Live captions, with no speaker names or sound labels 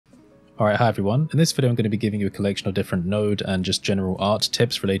Alright, hi everyone. In this video I'm going to be giving you a collection of different node and just general art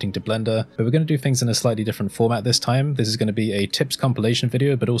tips relating to Blender, but we're going to do things in a slightly different format this time. This is going to be a tips compilation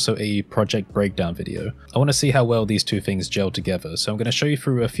video, but also a project breakdown video. I want to see how well these two things gel together, so I'm going to show you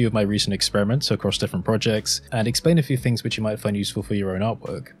through a few of my recent experiments across different projects, and explain a few things which you might find useful for your own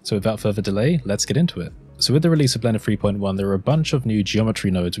artwork. So without further delay, let's get into it. So with the release of Blender 3.1, there are a bunch of new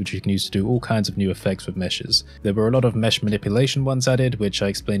geometry nodes which you can use to do all kinds of new effects with meshes. There were a lot of mesh manipulation ones added, which I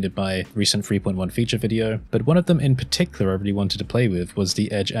explained in my recent 3.1 feature video, but one of them in particular I really wanted to play with was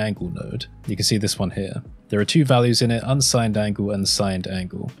the edge angle node. You can see this one here. There are two values in it, unsigned angle and signed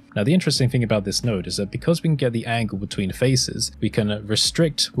angle. Now the interesting thing about this node is that because we can get the angle between faces, we can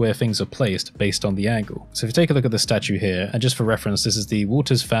restrict where things are placed based on the angle. So if you take a look at the statue here, and just for reference, this is the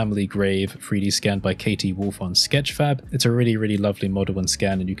Walters family grave 3D scanned by Katie Wolf on Sketchfab. It's a really lovely model and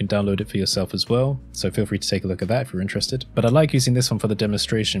scan, and you can download it for yourself as well, so feel free to take a look at that if you're interested. But I like using this one for the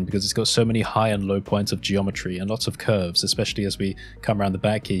demonstration because it's got so many high and low points of geometry and lots of curves, especially as we come around the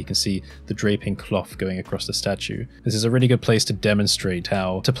back here. You can see the draping cloth going across the statue. This is a really good place to demonstrate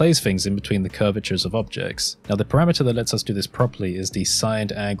how to place things in between the curvatures of objects. Now the parameter that lets us do this properly is the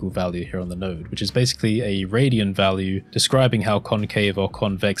signed angle value here on the node, which is basically a radian value describing how concave or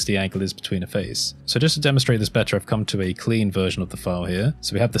convex the angle is between a face. So just to demonstrate this better, I've come to a clean version of the file here.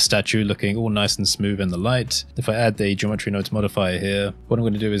 So we have the statue looking all nice and smooth in the light. If I add the geometry nodes modifier here, what I'm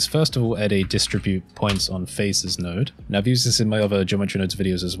going to do is first of all add a distribute points on faces node. Now I've used this in my other geometry nodes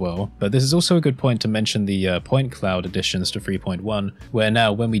videos as well, but this is also a good point to mention the point cloud additions to 3.1, where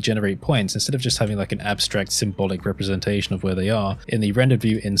now when we generate points, instead of just having like an abstract symbolic representation of where they are, in the rendered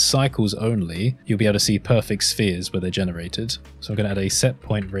view in cycles only, you'll be able to see perfect spheres where they're generated. So I'm going to add a set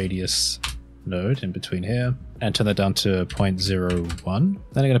point radius node in between here and turn that down to 0.01.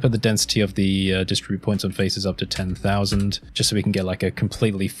 Then I'm going to put the density of the distribute points on faces up to 10,000, just so we can get like a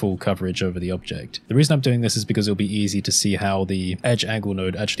completely full coverage over the object. The reason I'm doing this is because it'll be easy to see how the edge angle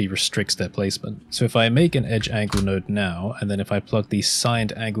node actually restricts their placement. So if I make an edge angle node now, and then if I plug the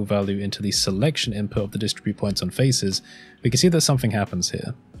signed angle value into the selection input of the distribute points on faces, we can see that something happens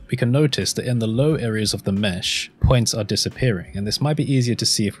here. We can notice that in the low areas of the mesh, points are disappearing, and this might be easier to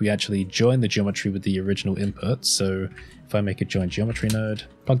see if we actually join the geometry with the original input. So if I make a join geometry node,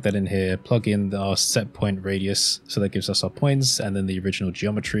 plug that in here, plug in our set point radius, so that gives us our points, and then the original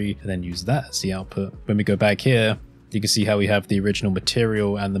geometry, and then use that as the output. When we go back here, you can see how we have the original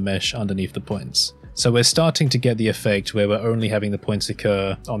material and the mesh underneath the points. So we're starting to get the effect where we're only having the points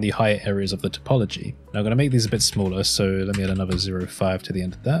occur on the higher areas of the topology. Now I'm going to make these a bit smaller, so let me add another 0.5 to the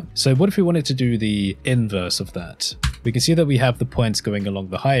end of that. So what if we wanted to do the inverse of that? We can see that we have the points going along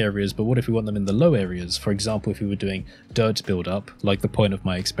the high areas, but what if we want them in the low areas? For example, if we were doing dirt buildup, like the point of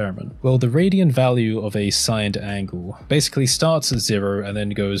my experiment. Well, the radian value of a signed angle basically starts at 0 and then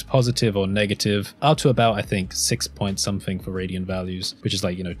goes positive or negative up to about, I think, 6 point something for radian values, which is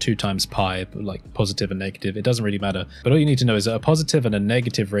like, 2 times pi, but like positive and negative. It doesn't really matter. But all you need to know is that a positive and a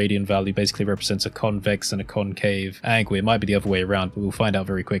negative radian value basically represents a convex and a concave angle. It might be the other way around, but we'll find out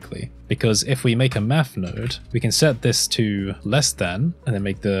very quickly. Because if we make a math node, we can set this to less than, and then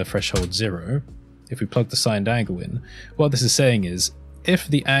make the threshold 0. If we plug the signed angle in, what this is saying is, if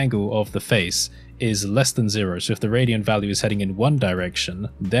the angle of the face is less than 0, so if the radian value is heading in one direction,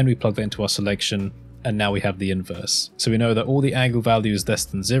 then we plug that into our selection, and now we have the inverse. So we know that all the angle values less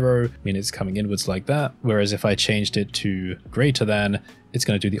than 0 mean it's coming inwards like that, whereas if I changed it to greater than, it's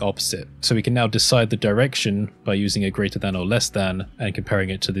going to do the opposite. So we can now decide the direction by using a greater than or less than and comparing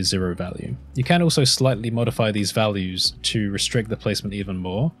it to the 0 value. You can also slightly modify these values to restrict the placement even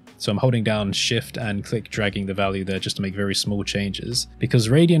more. So I'm holding down shift and click dragging the value there just to make very small changes, because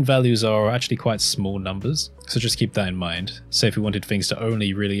radian values are actually quite small numbers. So just keep that in mind. Say if we wanted things to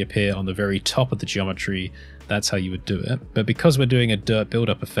only really appear on the very top of the geometry, that's how you would do it. But because we're doing a dirt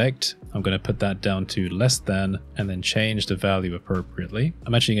buildup effect, I'm going to put that down to less than and then change the value appropriately.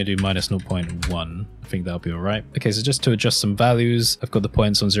 I'm actually going to do minus 0.1. I think that'll be all right. Okay, so just to adjust some values, I've got the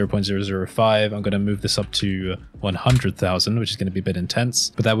points on 0.005. I'm going to move this up to 100,000, which is going to be a bit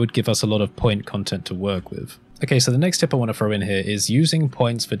intense, but that would give us a lot of point content to work with. Okay, so the next tip I want to throw in here is using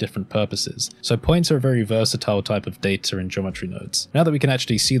points for different purposes. So points are a very versatile type of data in geometry nodes. Now that we can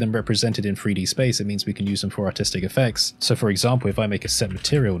actually see them represented in 3D space, it means we can use them for artistic effects. So for example, if I make a set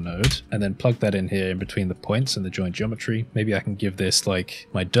material node and then plug that in here in between the points and the joint geometry, maybe I can give this like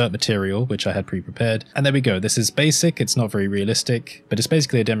my dirt material, which I had pre-prepared. And there we go. This is basic. It's not very realistic, but it's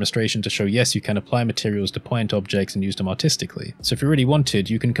basically a demonstration to show, yes, you can apply materials to point objects and use them artistically. So if you really wanted,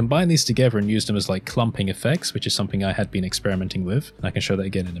 you can combine these together and use them as like clumping effects, effects, which is something I had been experimenting with. And I can show that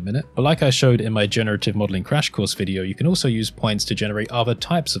again in a minute. But like I showed in my generative modeling crash course video, you can also use points to generate other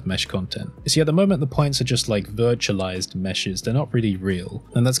types of mesh content. You see, at the moment, the points are just like virtualized meshes. They're not really real.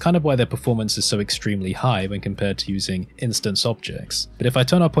 And that's kind of why their performance is so extremely high when compared to using instance objects. But if I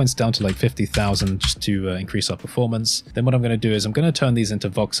turn our points down to like 50,000 just to increase our performance, then what I'm going to do is I'm going to turn these into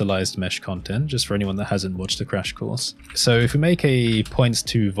voxelized mesh content, just for anyone that hasn't watched the crash course. So if we make a points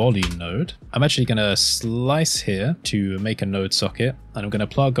to volume node, I'm actually going to slice here to make a node socket, and I'm going to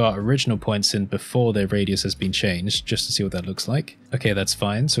plug our original points in before their radius has been changed, just to see what that looks like. Okay, that's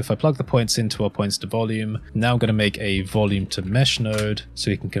fine. So if I plug the points into our points to volume, now I'm going to make a volume to mesh node,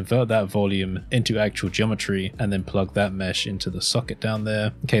 so we can convert that volume into actual geometry, and then plug that mesh into the socket down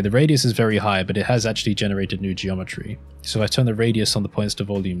there. Okay, the radius is very high, but it has actually generated new geometry. So I turn the radius on the points to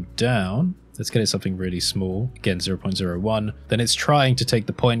volume down. Let's get it something really small, again 0.01, then it's trying to take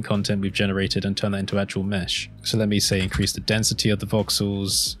the point content we've generated and turn that into actual mesh. So let me say increase the density of the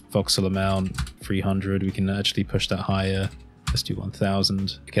voxels, voxel amount 300, we can actually push that higher. Let's do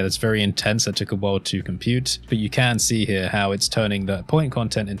 1000. Okay, that's very intense. That took a while to compute, but you can see here how it's turning the point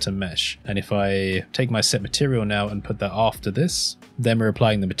content into mesh. And if I take my set material now and put that after this, then we're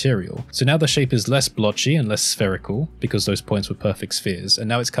applying the material. So now the shape is less blotchy and less spherical because those points were perfect spheres. And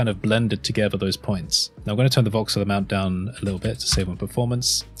now it's kind of blended together those points. Now I'm going to turn the voxel amount down a little bit to save on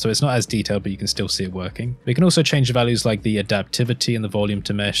performance. So it's not as detailed, but you can still see it working. We can also change values like the adaptivity and the volume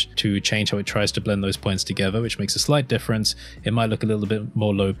to mesh to change how it tries to blend those points together, which makes a slight difference. It might look a little bit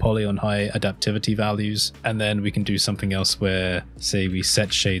more low poly on high adaptivity values. And then we can do something else where, say, we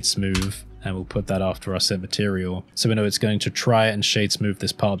set shade smooth, and we'll put that after our set material. So we know it's going to try and shade smooth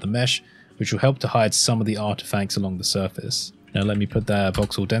this part of the mesh, which will help to hide some of the artifacts along the surface. Now let me put that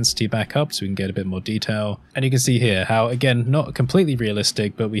voxel density back up so we can get a bit more detail. And you can see here how, again, not completely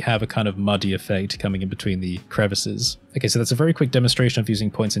realistic, but we have a kind of muddy effect coming in between the crevices. Okay, so that's a very quick demonstration of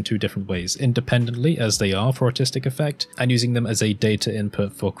using points in two different ways, independently as they are for artistic effect, and using them as a data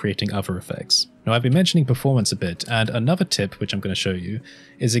input for creating other effects. Now I've been mentioning performance a bit, and another tip which I'm going to show you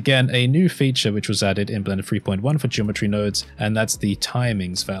is again a new feature which was added in Blender 3.1 for geometry nodes, and that's the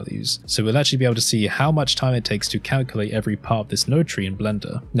timings values. So we'll actually be able to see how much time it takes to calculate every part of this node tree in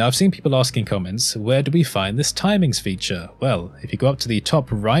Blender. Now I've seen people asking comments, where do we find this timings feature? Well, if you go up to the top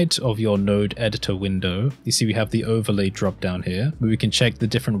right of your node editor window, you see we have the overlay drop down here, where we can check the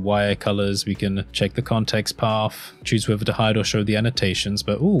different wire colors, we can check the context path, choose whether to hide or show the annotations,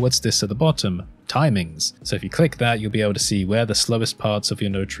 but ooh, what's this at the bottom? Timings. So if you click that, you'll be able to see where the slowest parts of your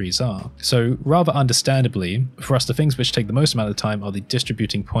node trees are. So rather understandably, for us the things which take the most amount of time are the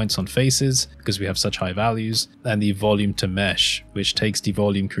distributing points on faces, because we have such high values, and the volume to mesh, which takes the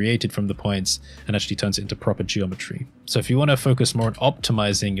volume created from the points and actually turns it into proper geometry. So if you want to focus more on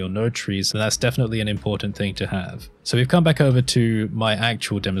optimizing your node trees, then that's definitely an important thing to have. So we've come back over to my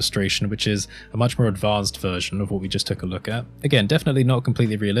actual demonstration, which is a much more advanced version of what we just took a look at. Again, definitely not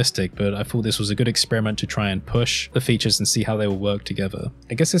completely realistic, but I thought this was a good experiment to try and push the features and see how they will work together.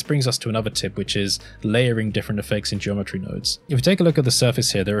 I guess this brings us to another tip, which is layering different effects in geometry nodes. If we take a look at the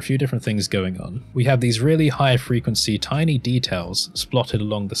surface here, there are a few different things going on. We have these really high frequency tiny details splotted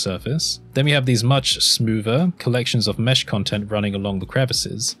along the surface. Then we have these much smoother collections of mesh content running along the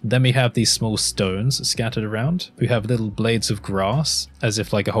crevices. Then we have these small stones scattered around. We have little blades of grass, as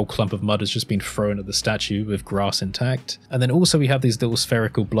if like a whole clump of mud has just been thrown at the statue with grass intact. And then also we have these little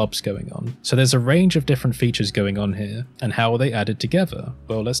spherical blobs going on. So there's a range of different features going on here. And how are they added together?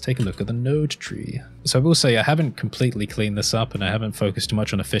 Well, let's take a look at the node tree. So I will say I haven't completely cleaned this up and I haven't focused too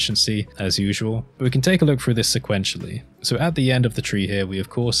much on efficiency as usual, but we can take a look through this sequentially. So at the end of the tree here, we of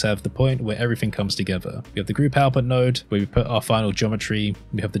course have the point where everything comes together. We have the group output node where we put our final geometry,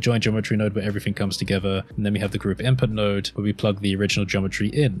 we have the join geometry node where everything comes together, and then we have the group input node where we plug the original geometry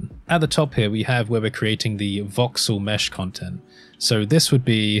in. At the top here, we have where we're creating the voxel mesh content. So this would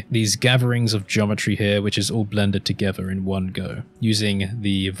be these gatherings of geometry here, which is all blended together in one go, using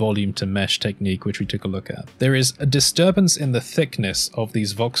the volume to mesh technique, which we took a look at. There is a disturbance in the thickness of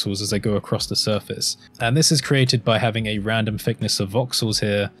these voxels as they go across the surface, and this is created by having a random thickness of voxels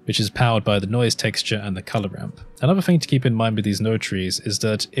here, which is powered by the noise texture and the color ramp. Another thing to keep in mind with these node trees is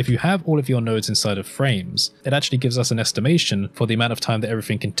that if you have all of your nodes inside of frames, it actually gives us an estimation for the amount of time that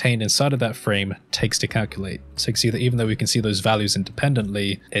everything contained inside of that frame takes to calculate. So you can see that even though we can see those values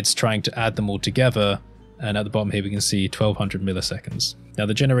independently, it's trying to add them all together and at the bottom here we can see 1200 milliseconds. Now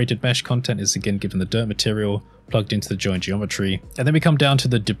the generated mesh content is again given the dirt material plugged into the joint geometry, and then we come down to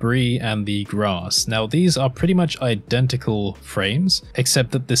the debris and the grass. Now these are pretty much identical frames,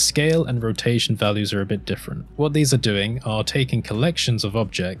 except that the scale and rotation values are a bit different. What these are doing are taking collections of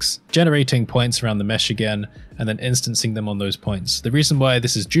objects, generating points around the mesh again, and then instancing them on those points. The reason why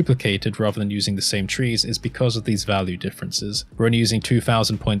this is duplicated rather than using the same trees is because of these value differences. We're only using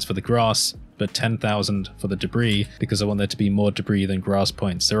 2000 points for the grass, but 10,000 for the debris, because I want there to be more debris than grass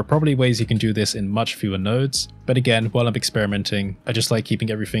points. There are probably ways you can do this in much fewer nodes, but again, while I'm experimenting, I just like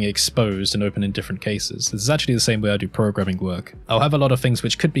keeping everything exposed and open in different cases. This is actually the same way I do programming work. I'll have a lot of things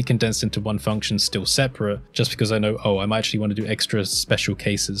which could be condensed into one function still separate, just because I know, oh, I might actually want to do extra special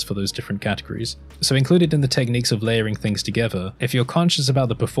cases for those different categories. So included in the techniques of layering things together, if you're conscious about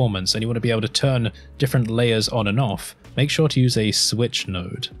the performance and you want to be able to turn different layers on and off, make sure to use a switch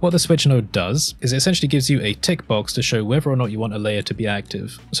node. What the switch node does is it essentially gives you a tick box to show whether or not you want a layer to be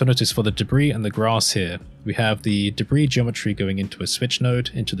active. So notice for the debris and the grass here, we have the debris geometry going into a switch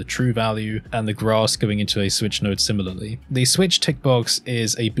node, into the true value, and the grass going into a switch node similarly. The switch tick box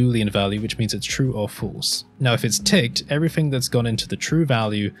is a Boolean value, which means it's true or false. Now if it's ticked, everything that's gone into the true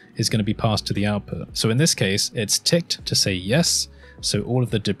value is going to be passed to the output. So in this case, it's ticked to say yes, so all of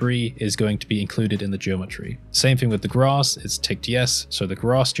the debris is going to be included in the geometry. Same thing with the grass, it's ticked yes, so the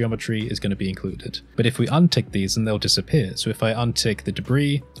grass geometry is going to be included. But if we untick these, then they'll disappear. So if I untick the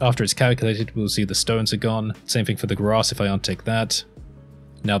debris, after it's calculated, we'll see the stones are gone. Same thing for the grass, if I untick that,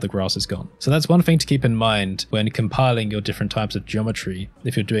 now the grass is gone. So that's one thing to keep in mind when compiling your different types of geometry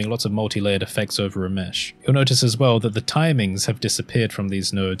if you're doing lots of multi-layered effects over a mesh. You'll notice as well that the timings have disappeared from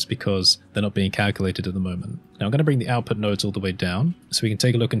these nodes because they're not being calculated at the moment. Now I'm going to bring the output nodes all the way down so we can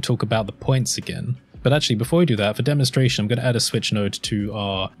take a look and talk about the points again. But actually, before we do that, for demonstration, I'm going to add a switch node to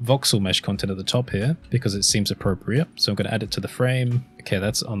our voxel mesh content at the top here because it seems appropriate. So I'm going to add it to the frame. Okay,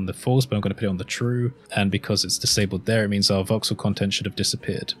 that's on the false, but I'm going to put it on the true. And because it's disabled there, it means our voxel content should have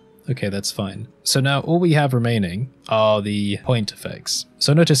disappeared. Okay, that's fine. So now all we have remaining are the point effects.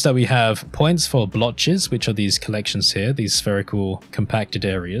 So notice that we have points for blotches, which are these collections here, these spherical compacted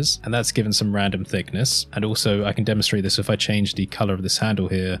areas, and that's given some random thickness. And also I can demonstrate this if I change the color of this handle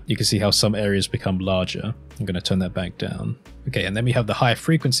here, you can see how some areas become larger. I'm going to turn that back down. Okay, and then we have the high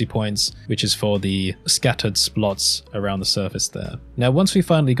frequency points, which is for the scattered splots around the surface there. Now, once we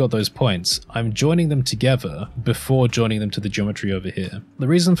finally got those points, I'm joining them together before joining them to the geometry over here. The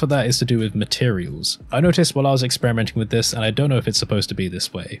reason for that is to do with materials. I noticed while I was experimenting with this, and I don't know if it's supposed to be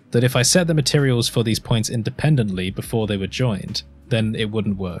this way, that if I set the materials for these points independently before they were joined, then it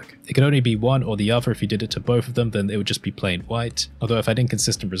wouldn't work. It could only be one or the other. If you did it to both of them, then it would just be plain white. Although I've had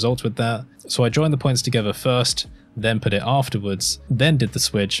inconsistent results with that. So I joined the points together first, then put it afterwards, then did the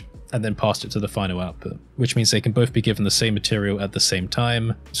switch, and then passed it to the final output, which means they can both be given the same material at the same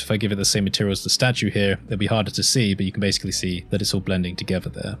time. So if I give it the same material as the statue here, it'll be harder to see, but you can basically see that it's all blending together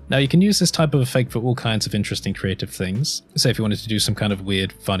there. Now you can use this type of effect for all kinds of interesting creative things. Say if you wanted to do some kind of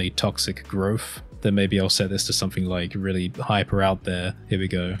weird, funny, toxic growth, then maybe I'll set this to something like really hyper out there. Here we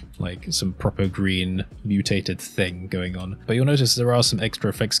go, like some proper green mutated thing going on. But you'll notice there are some extra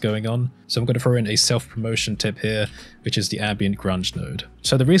effects going on. So I'm going to throw in a self-promotion tip here, which is the Ambient Grunge node.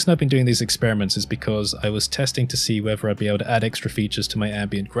 So the reason I've been doing these experiments is because I was testing to see whether I'd be able to add extra features to my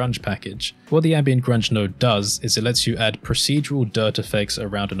Ambient Grunge package. What the Ambient Grunge node does is it lets you add procedural dirt effects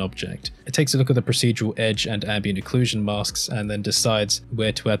around an object. It takes a look at the procedural edge and ambient occlusion masks and then decides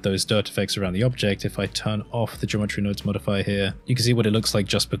where to add those dirt effects around the object. If I turn off the geometry nodes modifier here, you can see what it looks like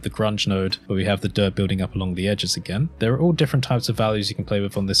just with the grunge node, where we have the dirt building up along the edges again. There are all different types of values you can play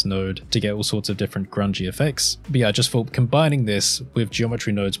with on this node to get all sorts of different grungy effects. But yeah, I just thought combining this with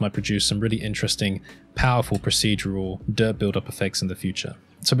geometry nodes might produce some really interesting, powerful procedural dirt buildup effects in the future.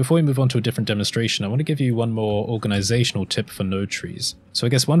 So before we move on to a different demonstration, I want to give you one more organizational tip for node trees. So I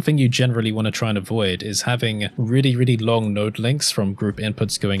guess one thing you generally want to try and avoid is having really long node links from group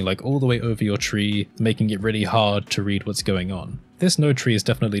inputs going like all the way over your tree, making it really hard to read what's going on. This node tree is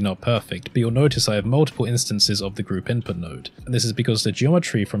definitely not perfect, but you'll notice I have multiple instances of the group input node. And this is because the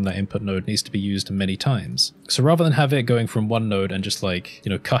geometry from that input node needs to be used many times. So rather than have it going from one node and just like,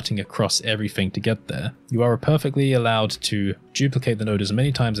 cutting across everything to get there, you are perfectly allowed to duplicate the node as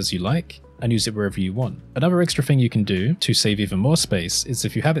many times as you like and use it wherever you want. Another extra thing you can do to save even more space is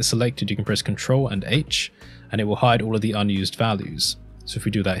if you have it selected, you can press Ctrl and H and it will hide all of the unused values. So if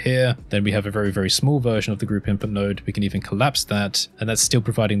we do that here, then we have a very small version of the group input node. We can even collapse that, and that's still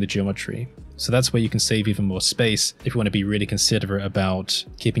providing the geometry. So that's where you can save even more space if you want to be really considerate about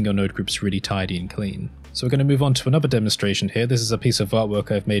keeping your node groups really tidy and clean. So we're going to move on to another demonstration here. This is a piece of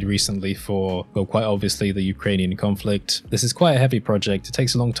artwork I've made recently for, well, quite obviously the Ukrainian conflict. This is quite a heavy project. It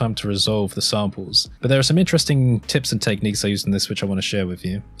takes a long time to resolve the samples, but there are some interesting tips and techniques I used in this which I want to share with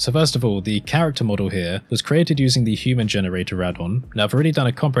you. So first of all, the character model here was created using the human generator add-on. Now I've already done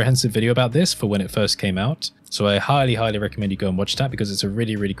a comprehensive video about this for when it first came out, so I highly recommend you go and watch that because it's a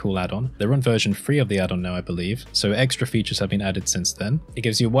really cool add-on. They're on version 3 of the add-on now, I believe, so extra features have been added since then. It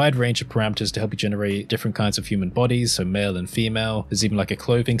gives you a wide range of parameters to help you generate different kinds of human bodies, so male and female. There's even like a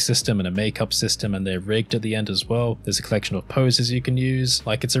clothing system and a makeup system, and they're rigged at the end as well. There's a collection of poses you can use.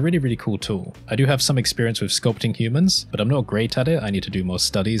 Like, it's a really cool tool. I do have some experience with sculpting humans, but I'm not great at it. I need to do more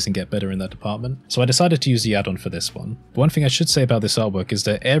studies and get better in that department. So I decided to use the add-on for this one. One thing I should say about this artwork is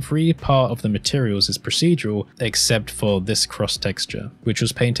that every part of the materials is procedural except for this cross texture, which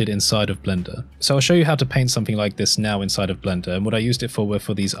was painted inside of Blender. So I'll show you how to paint something like this now inside of Blender, and what I used it for were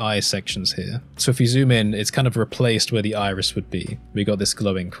for these eye sections here. So if you zoom in, it's kind of replaced where the iris would be. We got this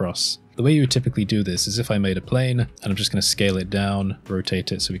glowing cross. The way you would typically do this is if I made a plane, and I'm just going to scale it down,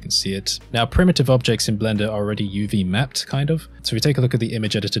 rotate it so we can see it. Now, primitive objects in Blender are already UV mapped, kind of. So if we take a look at the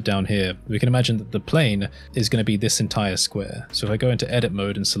image editor down here, we can imagine that the plane is going to be this entire square. So if I go into edit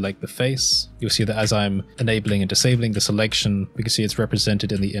mode and select the face, you'll see that as I'm enabling and disabling the selection, we can see it's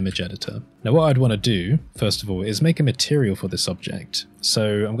represented in the image editor. Now, what I'd want to do, first of all, is make a material for this object.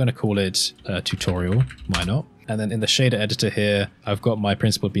 So I'm going to call it tutorial, why not? And then in the shader editor here, I've got my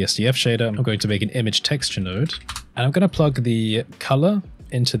principled BSDF shader. I'm going to make an image texture node, and I'm going to plug the color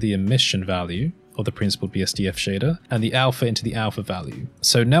into the emission value of the principled BSDF shader and the alpha into the alpha value.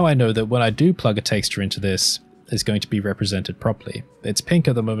 So now I know that when I do plug a texture into this, it's going to be represented properly. It's pink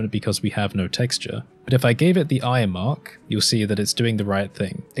at the moment because we have no texture, but if I gave it the eye mark, you'll see that it's doing the right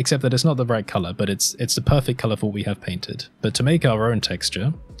thing, except that it's not the right color, but it's the perfect color for what we have painted. But to make our own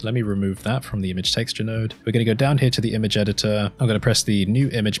texture, let me remove that from the image texture node. We're going to go down here to the image editor. I'm going to press the new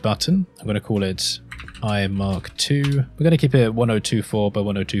image button. I'm going to call it eye mark 2. We're going to keep it 1024 by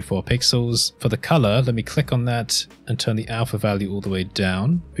 1024 pixels. For the color, let me click on that and turn the alpha value all the way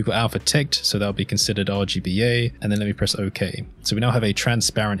down. We've got alpha ticked, so that'll be considered RGBA, and then let me press OK. So we now have a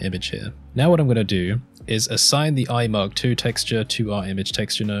transparent image here. Now what I'm going to do is assign the eye mark 2 texture to our image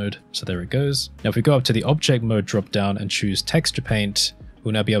texture node. So there it goes. Now if we go up to the object mode drop down and choose texture paint,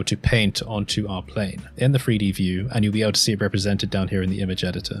 we'll now be able to paint onto our plane in the 3D view, and you'll be able to see it represented down here in the image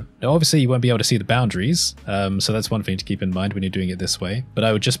editor. Now obviously you won't be able to see the boundaries, so that's one thing to keep in mind when you're doing it this way, but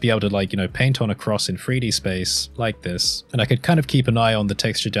I would just be able to, like, you know, paint on a cross in 3D space like this, and I could kind of keep an eye on the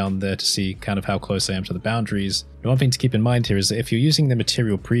texture down there to see kind of how close I am to the boundaries. And one thing to keep in mind here is that if you're using the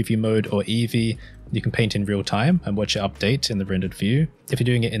material preview mode or Eevee, you can paint in real time and watch it update in the rendered view. If you're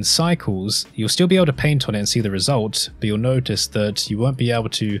doing it in cycles, you'll still be able to paint on it and see the result, but you'll notice that you won't be able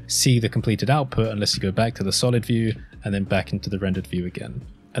to see the completed output unless you go back to the solid view and then back into the rendered view again.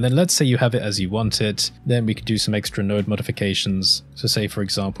 And then let's say you have it as you want it, then we could do some extra node modifications. So say, for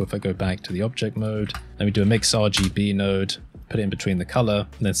example, if I go back to the object mode, then we do a mix RGB node, put it in between the color,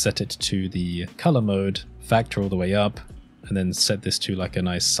 and then set it to the color mode, factor all the way up, and then set this to like a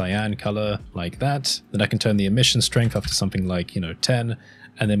nice cyan color like that. Then I can turn the emission strength up to something like, 10,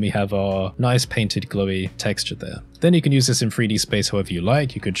 and then we have our nice painted glowy texture there. Then you can use this in 3D space however you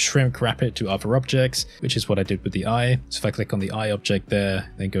like. You could shrink wrap it to other objects, which is what I did with the eye. So if I click on the eye object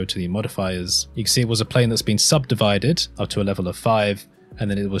there, then go to the modifiers, you can see it was a plane that's been subdivided up to a level of 5, and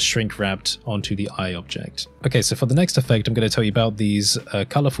then it was shrink wrapped onto the eye object. Okay, so for the next effect, I'm going to tell you about these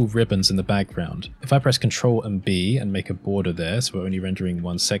colorful ribbons in the background. If I press Ctrl and B and make a border there, so we're only rendering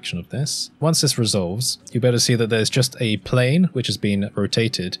one section of this. Once this resolves, you'll be able to see that there's just a plane which has been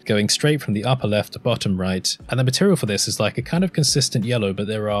rotated, going straight from the upper left to bottom right. And the material for this is like a kind of consistent yellow, but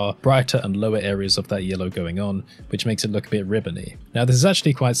there are brighter and lower areas of that yellow going on, which makes it look a bit ribbony. Now this is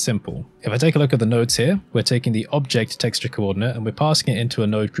actually quite simple. If I take a look at the nodes here, we're taking the object texture coordinate and we're passing it into a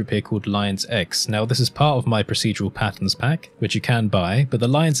node group here called Lines X. Now this is part of my procedural patterns pack, which you can buy, but the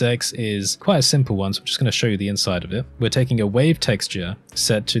Lines X is quite a simple one, so I'm just going to show you the inside of it. We're taking a wave texture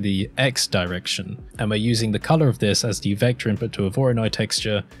set to the X direction, and we're using the color of this as the vector input to a Voronoi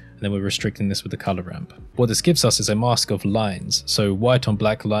texture, and then we're restricting this with the color ramp. What this gives us is a mask of lines, so white on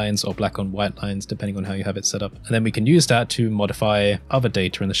black lines or black on white lines, depending on how you have it set up. And then we can use that to modify other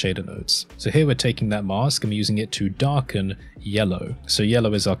data in the shader nodes. So here we're taking that mask and we're using it to darken yellow. So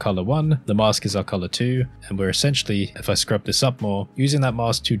yellow is our color 1, the mask is our color 2, and we're essentially, if I scrub this up more, using that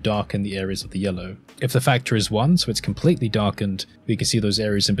mask to darken the areas of the yellow. If the factor is 1, so it's completely darkened, we can see those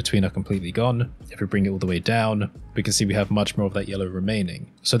areas in between are completely gone. If we bring it all the way down, we can see we have much more of that yellow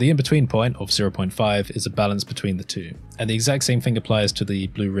remaining. So the in-between point of 0.5 is a balance between the two. And the exact same thing applies to the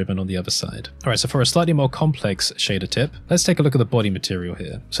blue ribbon on the other side. Alright, so for a slightly more complex shader tip, let's take a look at the body material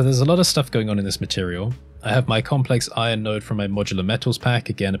here. So there's a lot of stuff going on in this material. I have my complex iron node from my modular metals pack,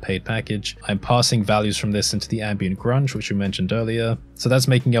 again a paid package. I'm passing values from this into the ambient grunge, which we mentioned earlier. So that's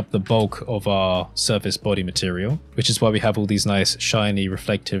making up the bulk of our surface body material, which is why we have all these nice shiny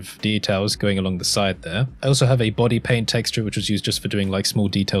reflective details going along the side there. I also have a body paint texture, which was used just for doing like small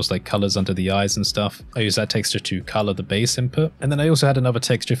details like colors under the eyes and stuff. I use that texture to color the base input. And then I also had another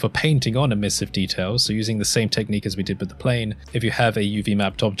texture for painting on emissive details. So using the same technique as we did with the plane, if you have a UV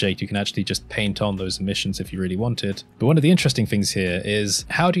mapped object, you can actually just paint on those emissions if you really want it. But one of the interesting things here is,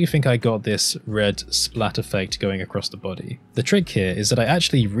 how do you think I got this red splat effect going across the body? The trick here is that I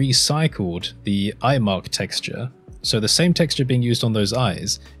actually recycled the eye mark texture. So the same texture being used on those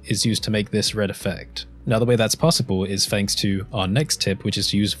eyes is used to make this red effect. Now the way that's possible is thanks to our next tip, which is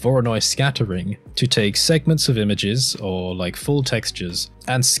to use Voronoi scattering to take segments of images or like full textures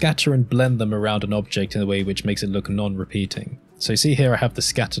and scatter and blend them around an object in a way which makes it look non-repeating. So you see here I have the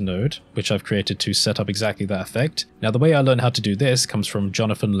scatter node, which I've created to set up exactly that effect. Now the way I learned how to do this comes from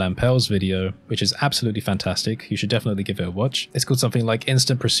Jonathan Lampel's video, which is absolutely fantastic. You should definitely give it a watch. It's called something like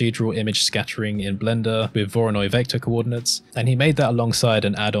Instant Procedural Image Scattering in Blender with Voronoi vector coordinates. And he made that alongside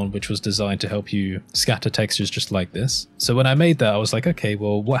an add-on which was designed to help you scatter textures just like this. So when I made that, I was like, okay,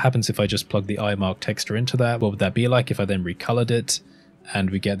 well, what happens if I just plug the eye mark texture into that? What would that be like if I then recolored it?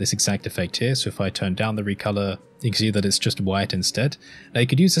 And we get this exact effect here. So if I turn down the recolor, you can see that it's just white instead. Now you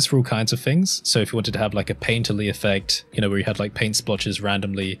could use this for all kinds of things. So if you wanted to have like a painterly effect, you know, where you had like paint splotches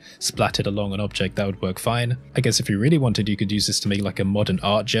randomly splattered along an object, that would work fine. I guess if you really wanted, you could use this to make like a modern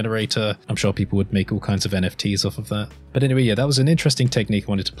art generator. I'm sure people would make all kinds of NFTs off of that. But anyway, yeah, that was an interesting technique I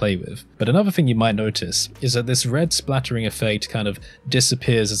wanted to play with. But another thing you might notice is that this red splattering effect kind of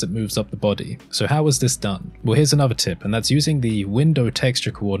disappears as it moves up the body. So how was this done? Well, here's another tip, and that's using the window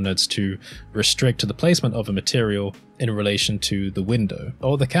texture coordinates to restrict the placement of a material in relation to the window,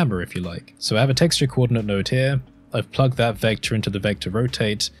 or the camera if you like. So I have a texture coordinate node here. I've plugged that vector into the vector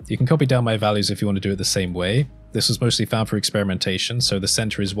rotate. You can copy down my values if you want to do it the same way. This was mostly found for experimentation, so the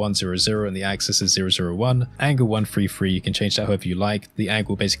center is 100 and the axis is 001. Angle 133, you can change that however you like. The angle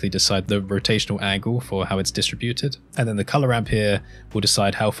will basically decide the rotational angle for how it's distributed. And then the color ramp here will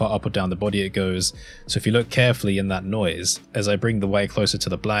decide how far up or down the body it goes. So if you look carefully in that noise, as I bring the white closer to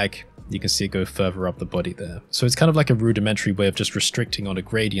the black, you can see it go further up the body there. So it's kind of like a rudimentary way of just restricting on a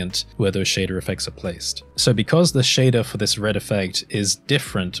gradient where those shader effects are placed. So because the shader for this red effect is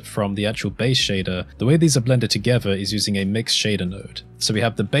different from the actual base shader, the way these are blended together is using a mixed shader node. So we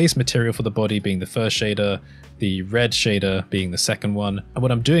have the base material for the body being the first shader, the red shader being the second one. And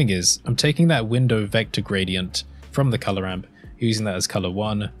what I'm doing is I'm taking that window vector gradient from the color ramp, using that as color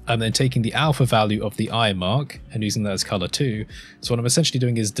 1, and then taking the alpha value of the eye mark and using that as color 2. So what I'm essentially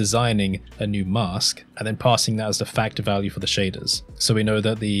doing is designing a new mask and then passing that as the factor value for the shaders. So we know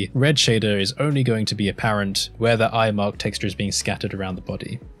that the red shader is only going to be apparent where the eye mark texture is being scattered around the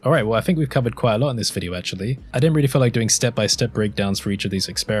body. Alright, well I think we've covered quite a lot in this video actually. I didn't really feel like doing step-by-step breakdowns for each of these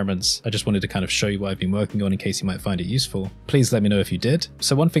experiments. I just wanted to kind of show you what I've been working on in case you might find it useful. Please let me know if you did.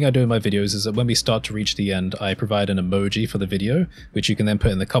 So one thing I do in my videos is that when we start to reach the end, I provide an emoji for the video, which you can then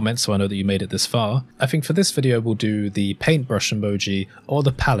put in the comments so I know that you made it this far. I think for this video we'll do the paintbrush emoji or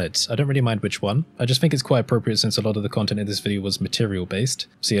the palette. I don't really mind which one. I just think it's quite appropriate since a lot of the content in this video was material based.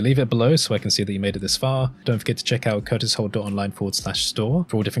 So yeah, leave it below so I can see that you made it this far. Don't forget to check out curtisholt.online/store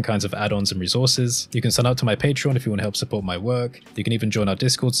for all different kinds of add-ons and resources. You can sign up to my Patreon if you want to help support my work. You can even join our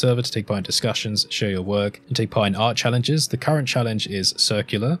Discord server to take part in discussions, share your work, and take part in art challenges. The current challenge is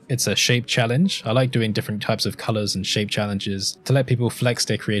circular. It's a shape challenge. I like doing different types of colors and shape challenges to let people flex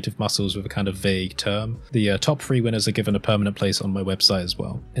their creative muscles with a kind of vague term. The top 3 winners are given a permanent place on my website as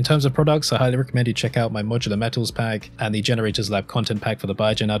well. In terms of products, I highly recommend you check out my modular metals pack and the Generators Lab content pack for the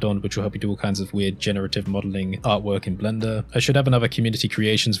Biogen add-on, which will help you do all kinds of weird generative modeling artwork in Blender. I should have another community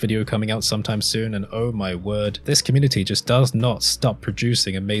creations video coming out sometime soon, and oh my word, this community just does not stop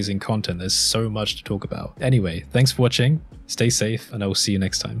producing amazing content. There's so much to talk about. Anyway, thanks for watching, stay safe, and I will see you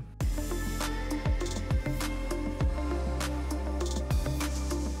next time.